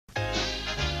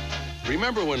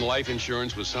Remember when life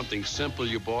insurance was something simple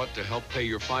you bought to help pay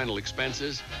your final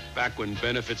expenses? Back when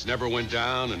benefits never went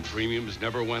down and premiums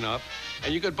never went up,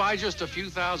 and you could buy just a few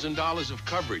 $1,000s of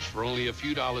coverage for only a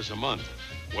few dollars a month.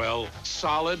 Well,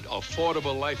 solid,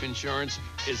 affordable life insurance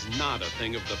is not a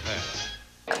thing of the past.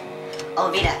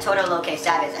 Olvida todo lo que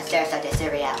sabes acerca de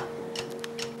cereal.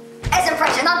 Es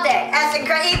impresionante. Es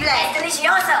increíble. Es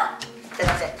delicioso.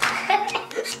 That's it.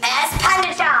 Es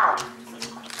Panda Chow.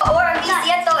 Ahora me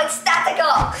siento extático.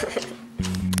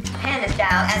 Panda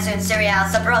Chow es un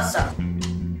cereal sabroso.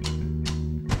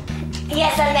 Y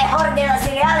es el mejor de los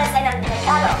cereales en el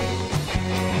mercado.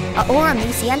 Ahora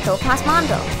me siento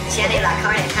pasmando. Tiene la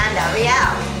carne panda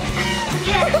real.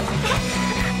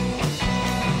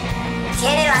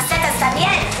 Tiene las setas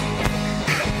también.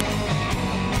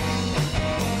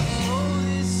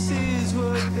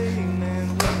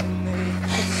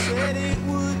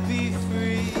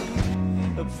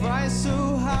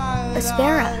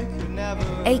 Espera,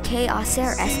 ¿hay que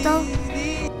hacer esto?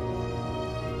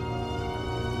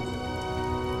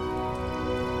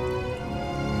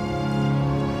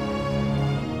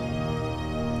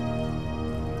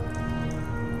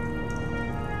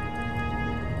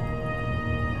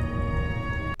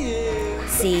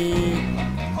 Sí.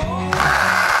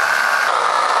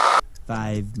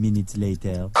 5 minutes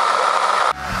later.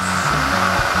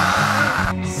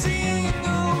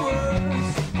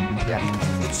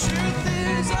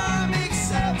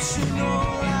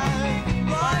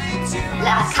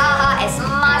 La caja es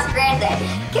más grande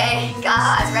que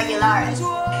cajas regulares.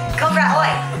 Compra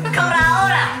hoy. Compra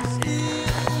ahora.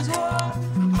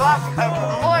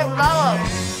 Muy malo.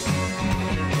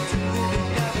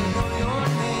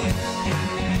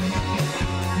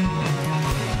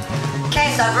 ¡Qué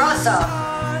sabroso!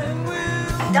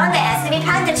 ¿Dónde es mi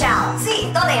Panda Chow?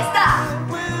 Sí, ¿dónde está?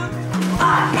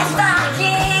 ¡Ah, está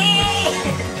aquí!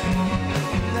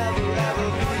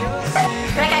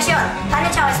 Precaución, Panda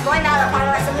Chow es muy malo para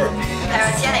la salud, pero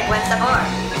tiene buen sabor.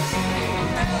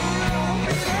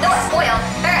 No es pollo,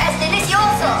 pero es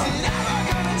delicioso.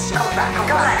 Compra,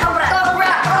 compra, compra, compra,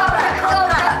 compra,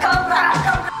 compra, compra,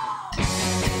 compra.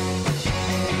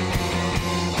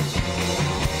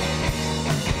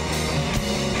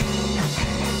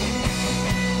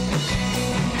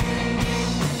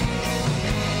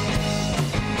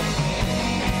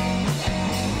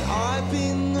 I've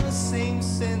been the same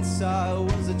since I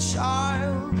was a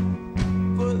child.